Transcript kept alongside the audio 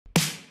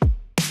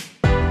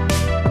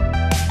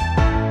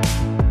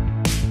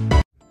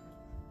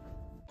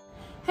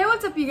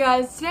up, you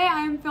guys? Today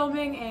I am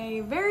filming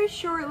a very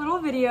short little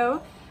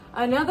video,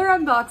 another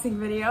unboxing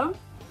video.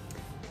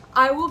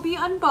 I will be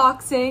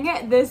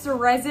unboxing this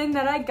resin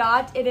that I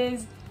got. It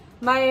is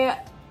my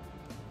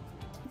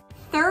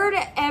third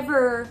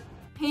ever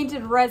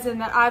painted resin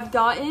that I've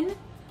gotten.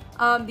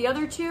 The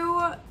other two,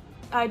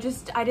 I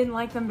didn't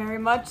like them very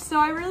much, so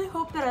I really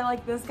hope that I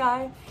like this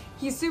guy.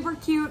 He's super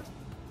cute.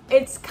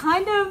 It's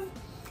kind of,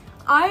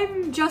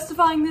 I'm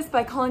justifying this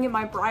by calling it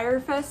my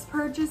Briarfest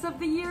purchase of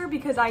the year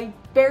because I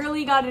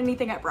barely got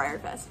anything at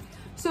Briarfest.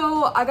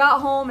 So I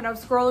got home and I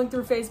was scrolling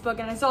through Facebook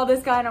and I saw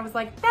this guy and I was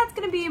like, that's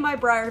gonna be my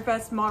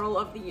Briarfest model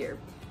of the year.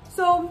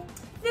 So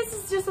this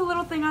is just a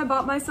little thing I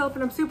bought myself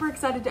and I'm super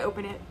excited to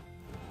open it.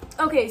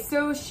 Okay,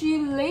 so she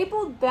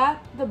labeled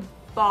that the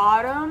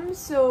bottom,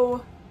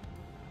 so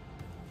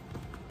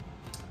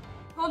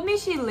told me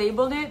she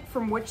labeled it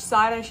from which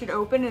side I should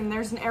open, and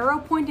there's an arrow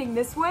pointing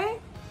this way.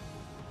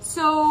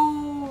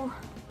 So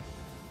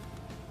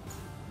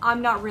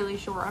I'm not really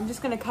sure. I'm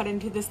just gonna cut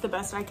into this the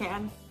best I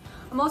can.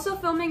 I'm also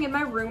filming in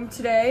my room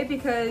today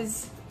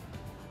because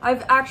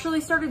I've actually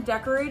started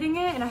decorating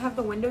it and I have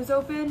the windows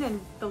open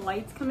and the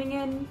lights coming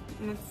in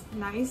and it's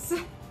nice.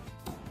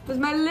 Because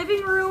my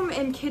living room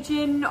and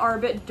kitchen are a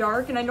bit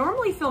dark and I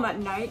normally film at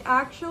night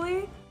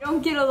actually. I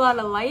don't get a lot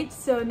of light,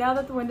 so now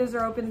that the windows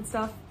are open and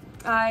stuff,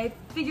 I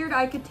figured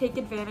I could take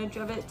advantage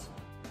of it.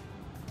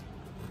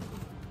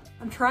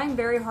 I'm trying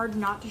very hard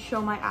not to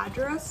show my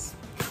address.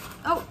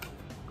 Oh,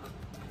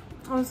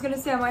 I was gonna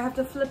say I might have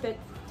to flip it.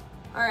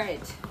 All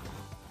right,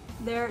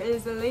 there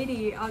is a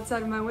lady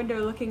outside of my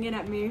window looking in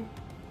at me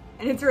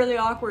and it's really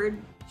awkward.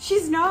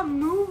 She's not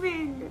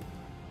moving.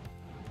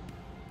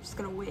 I'm just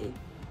gonna wait.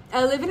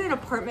 I live in an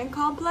apartment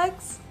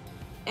complex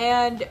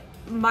and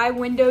my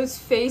windows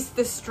face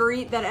the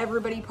street that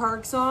everybody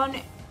parks on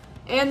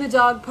and the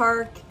dog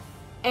park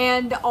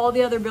and all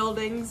the other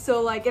buildings.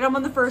 So like, and I'm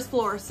on the first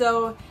floor.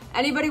 So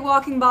anybody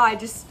walking by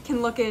just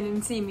can look in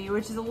and see me,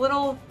 which is a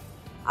little,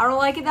 I don't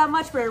like it that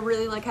much, but I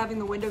really like having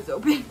the windows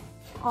open.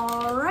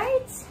 All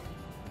right.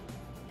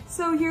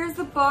 So here's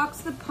the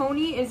box. The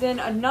pony is in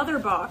another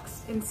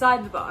box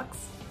inside the box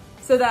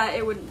so that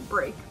it wouldn't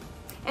break.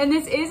 And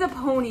this is a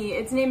pony.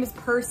 Its name is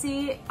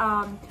Percy.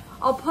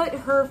 I'll put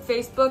her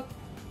Facebook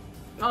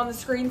on the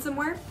screen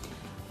somewhere,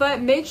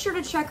 but make sure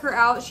to check her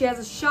out. She has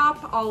a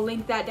shop. I'll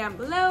link that down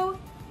below.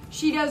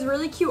 She does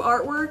really cute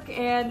artwork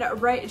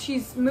and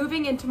she's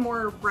moving into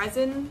more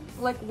resin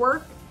like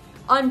work,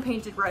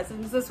 unpainted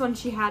resins. This one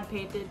she had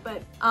painted,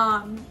 but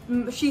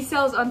she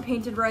sells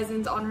unpainted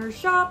resins on her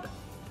shop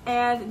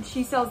and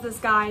she sells this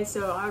guy,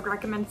 so I would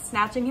recommend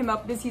snatching him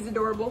up because he's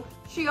adorable.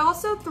 She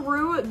also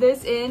threw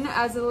this in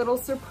as a little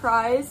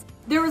surprise.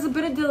 There was a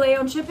bit of delay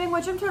on shipping,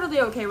 which I'm totally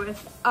okay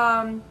with,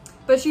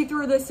 but she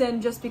threw this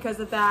in just because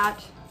of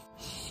that.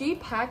 She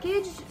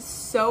packaged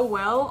so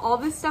well. All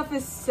this stuff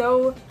is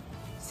so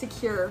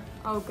secure.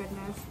 Oh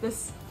goodness,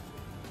 this,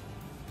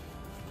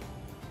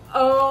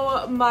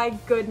 oh my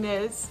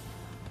goodness.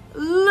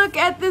 Look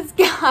at this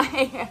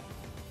guy.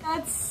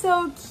 That's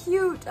so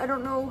cute. I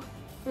don't know,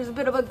 there's a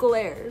bit of a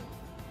glare.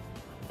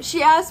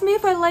 She asked me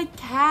if I like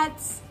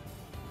cats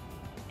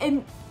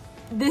and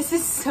this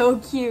is so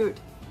cute.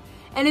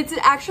 And it's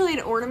actually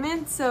an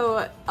ornament, so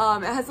it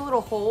has a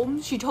little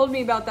hole. She told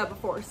me about that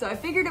before, so I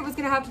figured it was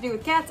gonna have to do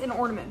with cats and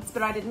ornaments,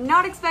 but I did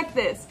not expect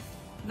this.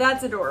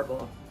 That's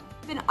adorable.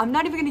 I'm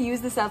not even gonna use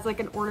this as like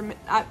an ornament.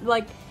 I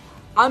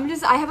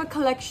have a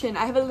collection.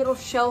 I have a little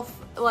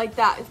shelf like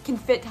that. It can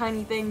fit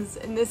tiny things,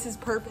 and this is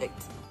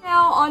perfect.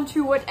 Now on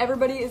to what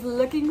everybody is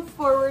looking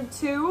forward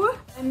to.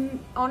 I'm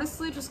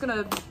honestly just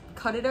gonna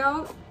cut it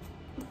out.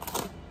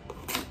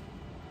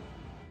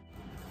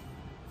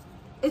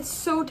 It's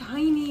so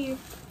tiny.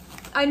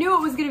 I knew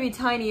it was gonna be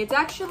tiny. It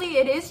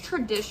is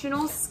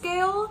traditional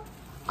scale,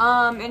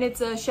 and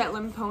it's a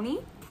Shetland pony.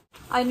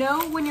 I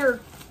know when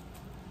you're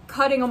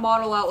cutting a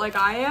model out like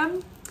I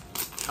am,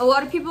 a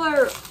lot of people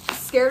are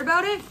scared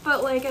about it,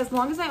 but like as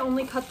long as I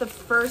only cut the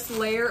first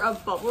layer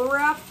of bubble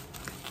wrap,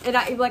 and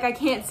I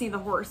can't see the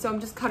horse, so I'm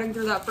just cutting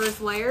through that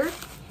first layer.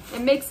 It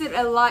makes it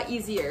a lot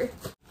easier.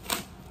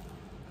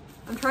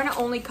 I'm trying to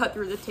only cut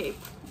through the tape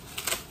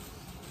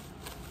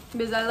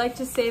because I like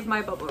to save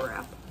my bubble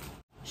wrap.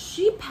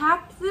 She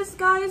packed this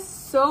guy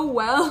so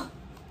well.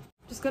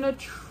 Just gonna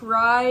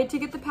try to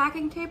get the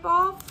packing tape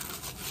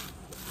off.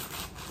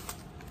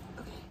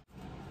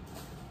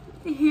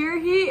 Okay. Here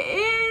he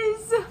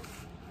is.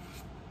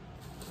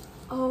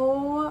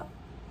 Oh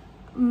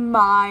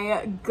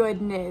my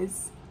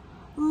goodness.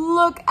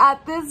 Look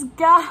at this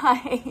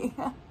guy.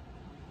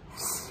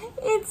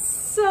 It's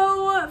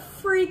so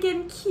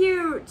freaking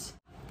cute.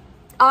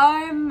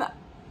 I'm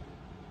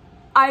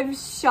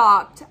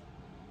shocked.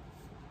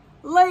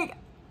 Like,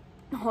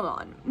 hold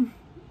on.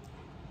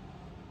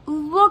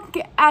 Look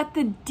at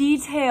the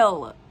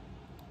detail.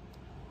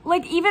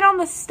 Like, even on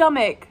the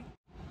stomach.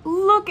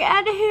 Look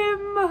at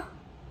him.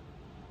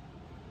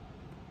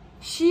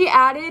 She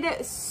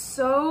added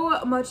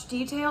so much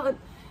detail.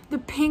 The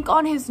pink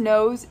on his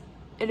nose,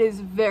 it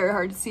is very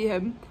hard to see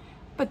him,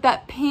 but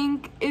that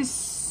pink is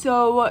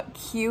so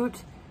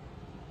cute.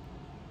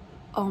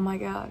 Oh my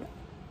god.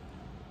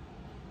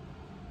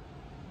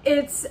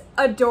 It's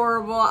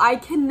adorable. I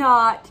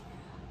cannot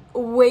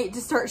wait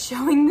to start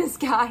showing this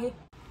guy.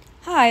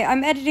 Hi,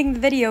 I'm editing the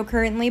video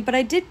currently, but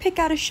I did pick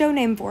out a show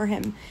name for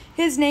him.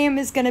 His name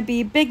is gonna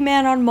be Big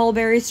Man on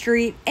Mulberry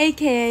Street,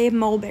 aka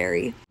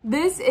Mulberry.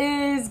 This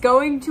is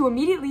going to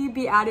immediately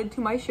be added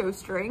to my show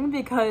string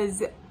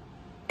because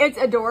it's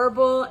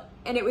adorable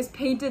and it was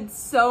painted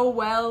so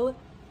well.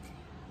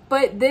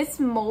 But this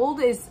mold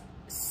is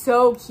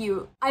so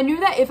cute. I knew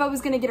that if I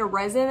was gonna get a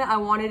resin, I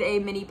wanted a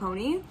mini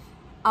pony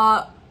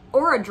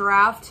or a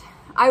giraffe.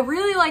 I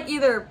really like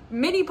either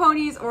mini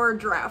ponies or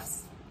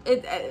giraffes.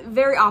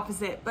 Very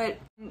opposite, but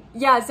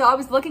yeah, so I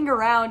was looking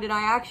around and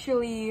I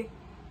actually,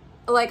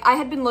 like, I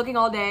had been looking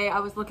all day.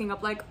 I was looking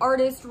up like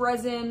artist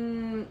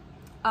resin,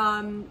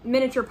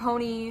 miniature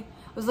pony.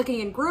 I was looking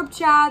in group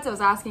chats, I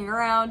was asking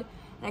around,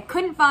 and I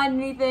couldn't find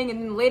anything.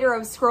 And then later I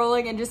was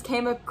scrolling and just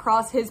came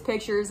across his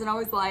pictures and I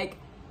was like,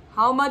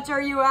 how much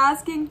are you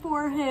asking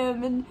for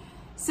him? And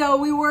so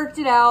we worked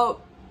it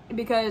out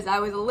because I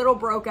was a little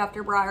broke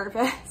after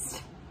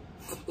Briarfest.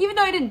 Even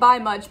though I didn't buy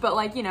much, but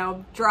like, you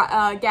know,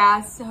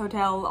 gas,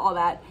 hotel, all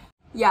that.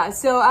 Yeah,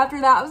 so after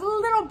that, I was a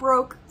little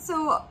broke.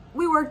 So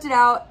we worked it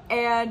out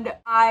and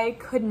I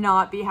could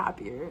not be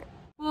happier.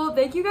 Well,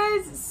 thank you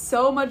guys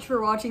so much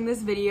for watching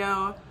this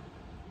video.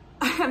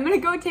 I'm gonna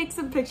go take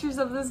some pictures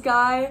of this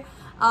guy.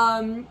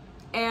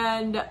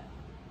 And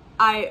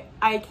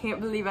I can't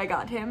believe I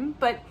got him.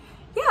 But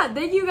yeah,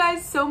 thank you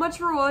guys so much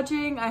for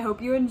watching. I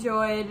hope you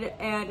enjoyed.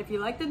 And if you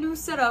like the new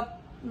setup,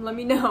 let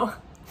me know.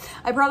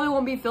 I probably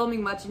won't be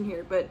filming much in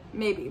here, but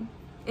maybe.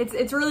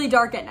 It's really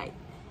dark at night.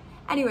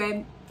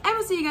 Anyway, I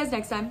will see you guys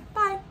next time.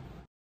 Bye!